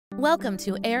Welcome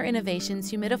to Air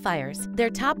Innovations Humidifiers. They're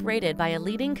top-rated by a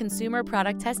leading consumer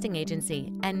product testing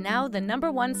agency and now the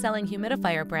 #1 selling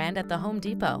humidifier brand at the Home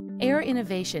Depot. Air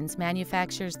Innovations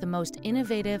manufactures the most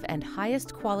innovative and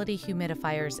highest quality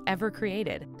humidifiers ever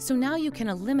created. So now you can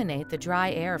eliminate the dry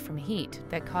air from heat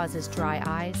that causes dry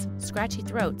eyes, scratchy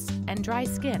throats, and dry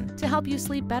skin to help you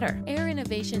sleep better. Air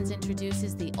Innovations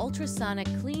introduces the Ultrasonic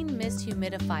Clean Mist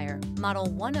Humidifier, Model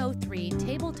 103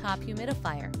 Tabletop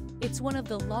Humidifier. It's one of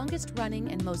the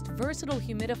longest-running and most versatile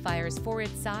humidifiers for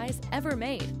its size ever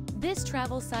made. This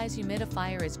travel-size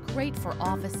humidifier is great for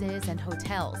offices and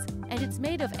hotels, and it's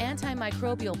made of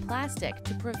antimicrobial plastic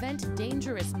to prevent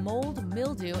dangerous mold,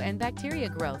 mildew, and bacteria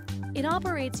growth. It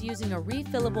operates using a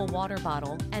refillable water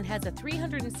bottle and has a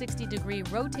 360-degree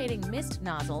rotating mist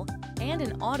nozzle and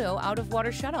an auto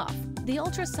out-of-water shutoff. The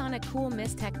ultrasonic cool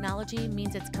mist technology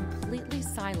means it's completely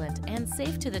silent and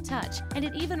safe to the touch, and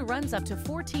it even runs up to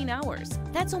 14 hours.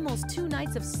 That's almost 2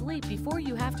 nights of sleep before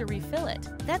you have to refill it.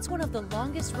 That's one of the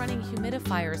longest-running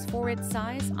humidifiers for its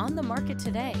size on the market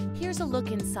today. Here's a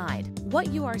look inside.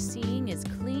 What you are seeing is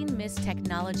clean mist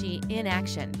technology in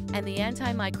action and the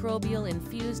antimicrobial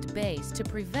infused base to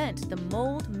prevent the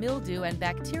mold, mildew, and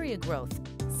bacteria growth,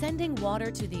 sending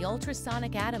water to the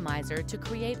ultrasonic atomizer to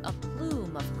create a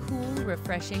plume of cool,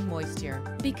 refreshing moisture.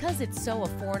 Because it's so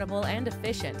affordable and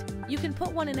efficient, you can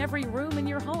put one in every room in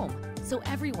your home, so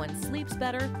everyone sleeps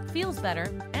better, feels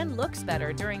better, and looks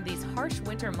better during these harsh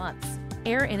winter months.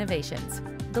 Air Innovations,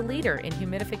 the leader in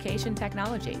humidification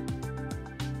technology.